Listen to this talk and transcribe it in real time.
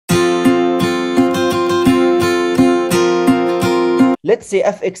Let's say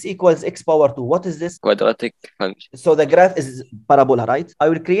fx equals x power 2. What is this? Quadratic function. So the graph is parabola, right? I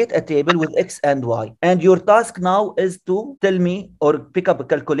will create a table with x and y. And your task now is to tell me or pick up a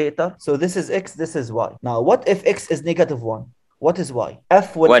calculator. So this is x, this is y. Now, what if x is -1? What is y? F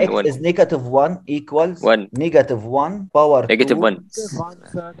when One, x one. is -1 equals One. -1 power 2. -1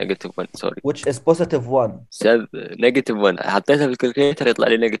 sorry. Which is +1. أستاذ -1 حطيتها في الكالكوليتر يطلع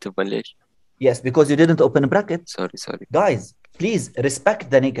لي -1 ليش؟ Yes, because you didn't open a bracket. Sorry. Guys, please respect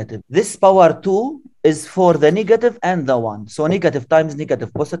the negative. This power 2 is for the negative and the 1. So negative times negative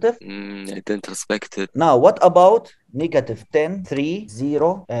positive. I didn't respect it. Now, what about -10, 3, 0,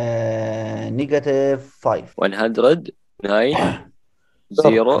 -5? 100, 9,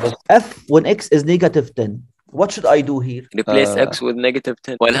 0. F when x is -10. What should I do here? Replace x with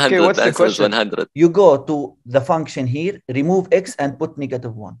 -10. 100 okay, what's the question? 100. You go to the function here, remove x and put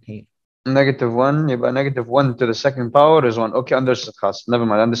 -1 here. -1 يبقى -1 to the second power is 1. Okay, understood. خلاص, never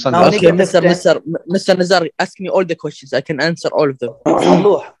mind. Understand. Now, Okay, Mr. Nazar, ask me all the questions. I can answer all of them.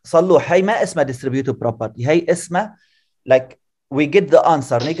 صلوح هي ما اسمها distributive property. هي اسمها like we get the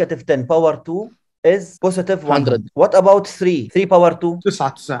answer -10 power 2 is +100. What about 3? 3 power 2?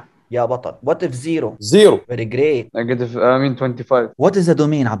 9. يا بطل. What if 0? 0. Very great. -25. What is the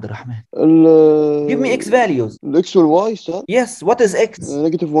domain, عبد الرحمن? Give me x values. X وال y صح؟ Yes, what is x?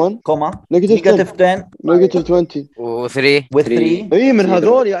 -1 comma -10 -20 و3 و3 اي من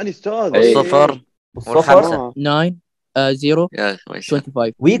هذول يعني استاذ. والصفر والخمسة. 9 0 Yeah,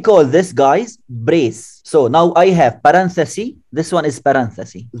 25. We call this, guys, brace. So now I have parenthesis. This one is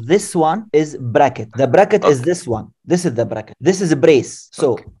parenthesis. This one is bracket. The bracket is this one. This is the bracket. This is a brace. So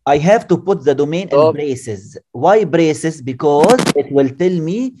I have to put the domain in braces. Why braces? Because it will tell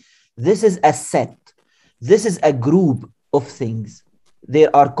me this is a set. This is a group of things.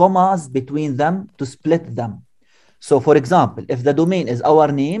 There are commas between them to split them. So for example, if the domain is our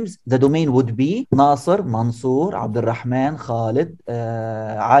names, the domain would be Nasser, Mansour, Abdurrahman, Khalid,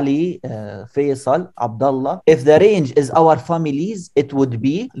 Ali, Faisal, Abdullah. If the range is our families, it would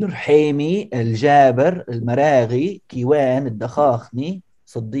be Al-Ruhaimi, Al-Jaber, Al-Maraghi, Kiwan, Al-Dakhakhni,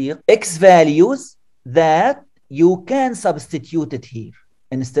 Siddiq. X values that you can substitute it here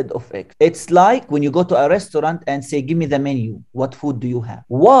instead of x. It's like when you go to a restaurant and say, give me the menu. What food do you have?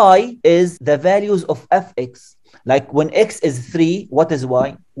 Y is the values of fx. Like when x is 3, what is y?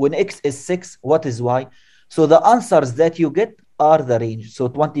 When x is 6, what is y? So the answers that you get are the range. So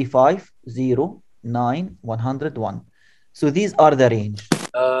 25, 0, 9, 101. So these are the range.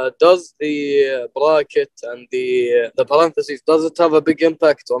 Does the bracket and the parentheses, does it have a big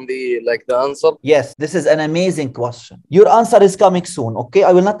impact on the answer? Yes, this is an amazing question. Your answer is coming soon, okay?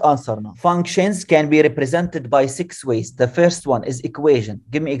 I will not answer now. Functions can be represented by 6 ways. The first one is equation.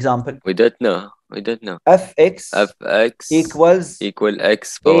 Give me example. We don't know. fx equals x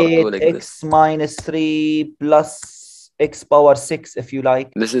power 2 like x this. minus 3 plus x power 6 if you like.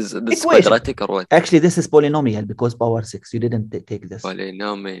 This is quadratic or what? Actually, this is polynomial because power 6. You didn't take this.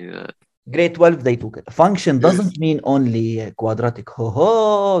 Polynomial. Grade 12, they took it. Function doesn't mean only quadratic.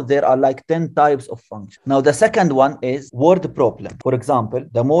 There are like 10 types of function. Now, the second one is word problem. For example,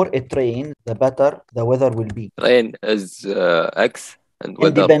 the more it rains, the better the weather will be. Rain is x and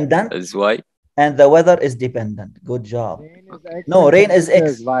weather Independent. is y. And the weather is dependent. Good job. Rain is x.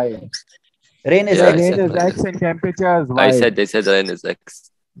 Rain is x. Rain is x and temperature is y. I said rain is x.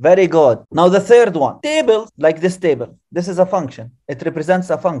 Very good. Now the third one, table, like this table. This is a function. It represents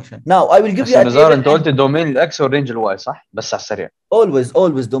a function. Now I will give you a table. انت قلت domain الاكس والرينج الواي صح؟ بس على السريع.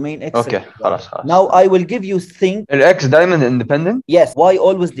 Always domain x. Okay, خلاص. Now I will give you thing. الاكس دائما independent? Yes, y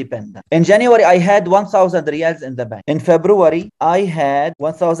always dependent. In January I had 1,000 riyals in the bank. In February I had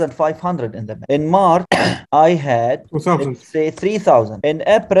 1,500 in the bank. In March I had, let's say, 3,000. In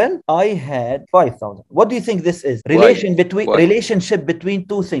April I had 5,000. What do you think this is? Relationship between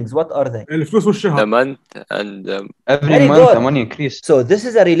two things. What are they? The month and every month the money increased. So this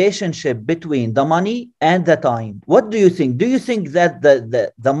is a relationship between the money and the time. What do you think? Do you think that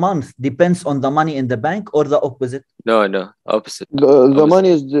the month depends on the money in the bank or the opposite? No, opposite. The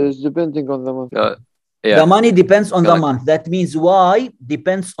money is depending on the month. Yeah. The money depends on the month. That means y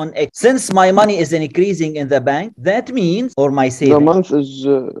depends on x. Since my money is increasing in the bank, that means, or my savings.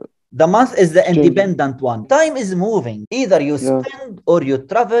 The month is the independent one. Time is moving. Either you spend or you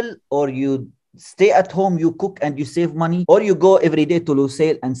travel or you stay at home, you cook and you save money, or you go every day to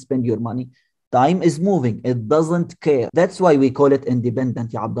Lusail and spend your money. Time is moving. It doesn't care. That's why we call it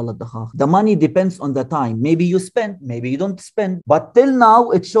independent, Ya Abdullah Dakhakh. The money depends on the time. Maybe you spend, maybe you don't spend. But till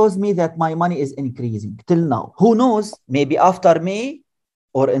now, it shows me that my money is increasing. Till now. Who knows? Maybe after May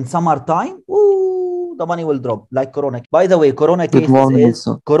or in summertime, the money will drop like corona. By the way,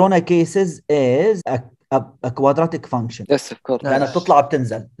 corona cases is a quadratic function. Yes, of course. لأنها بتطلع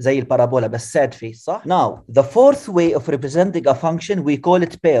بتنزل زي البارابولا بس sad face صح؟ Now the fourth way of representing a function we call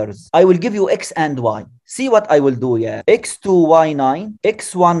it pairs. I will give you x and y. See what I will do yeah. x2 y9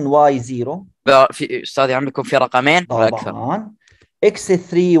 x1 y0. في استاذ عندكم في رقمين ولا اكثر؟ طبعا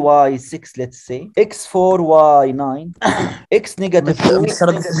x3 y6 let's say x4 y9 x negative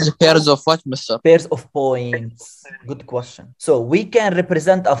 2 pairs of what, Mr. pairs of points. Good question. So we can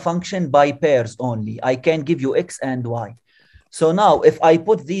represent a function by pairs only. I can give you x and y. So now if I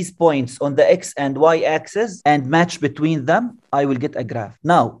put these points on the x and y axis and match between them, I will get a graph.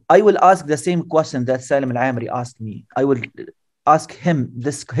 Now I will ask the same question that Salim Al-Amri asked me. I will ask him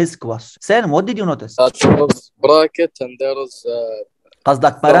his question. Salim, what did you notice? There was bracket and there was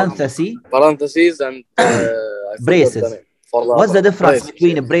قصدك parentheses and I braces. What's the difference braces,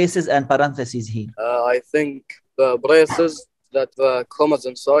 between yes. braces and parentheses here? I think the braces that the commas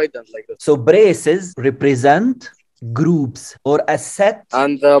inside and like that. So braces represent groups or a set,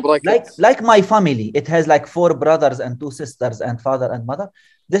 And the brackets. like my family. It has like 4 brothers and 2 sisters and father and mother.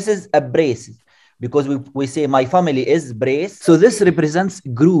 This is a braces because we say my family is brace. So this represents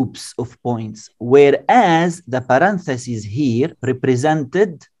groups of points, whereas the parentheses here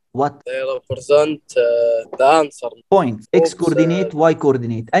represented what? They represent the answer. Points. X coordinate, Y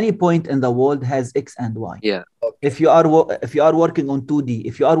coordinate. Any point in the world has X and Y. Yeah. Okay. If you are working on 2D,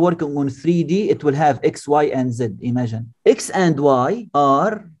 if you are working on 3D, it will have X, Y, and Z. Imagine. X and Y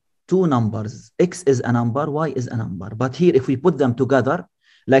are 2 numbers. X is a number, Y is a number. But here, if we put them together,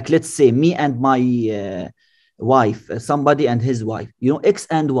 like let's say me and my wife, somebody and his wife, you know, X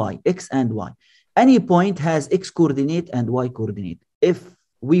and Y, X and Y. Any point has X coordinate and Y coordinate. If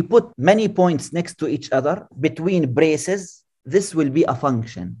we put many points next to each other between braces, this will be a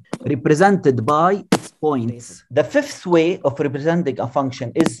function represented by its points. The fifth way of representing a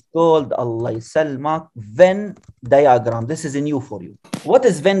function is called Allah Salmak Venn diagram. This is new for you. What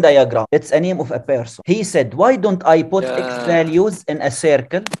is Venn diagram? It's a name of a person. He said, why don't I put X values in a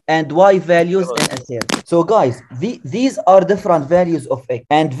circle and Y values in a circle? So guys, these are different values of X.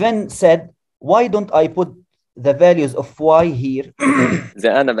 And Venn said, why don't I put the values of Y here?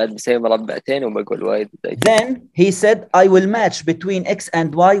 زي أنا بعد بسوي مربعتين وبقول وايد. Then he said, I will match between X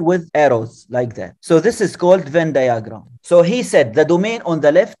and Y with arrows like that. So this is called Venn diagram. So he said the domain on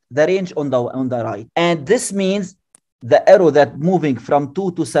the left, the range on the right. And this means the arrow that moving from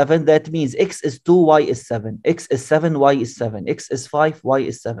 2 to 7, that means X is 2, Y is 7. X is 7, Y is 7. X is 5, Y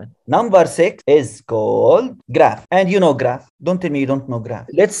is 7. Number 6 is called graph. And you know graph. Don't tell me you don't know graph.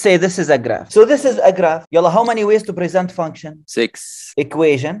 Let's say this is a graph. So this is a graph. Yalla, how many ways to present function? 6.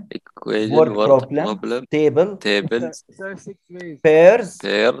 Equation. Word problem. Table. Sir, 6 ways. Pairs.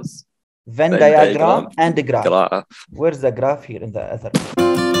 Pairs. Venn diagram and graph. Where's the graph here in the other?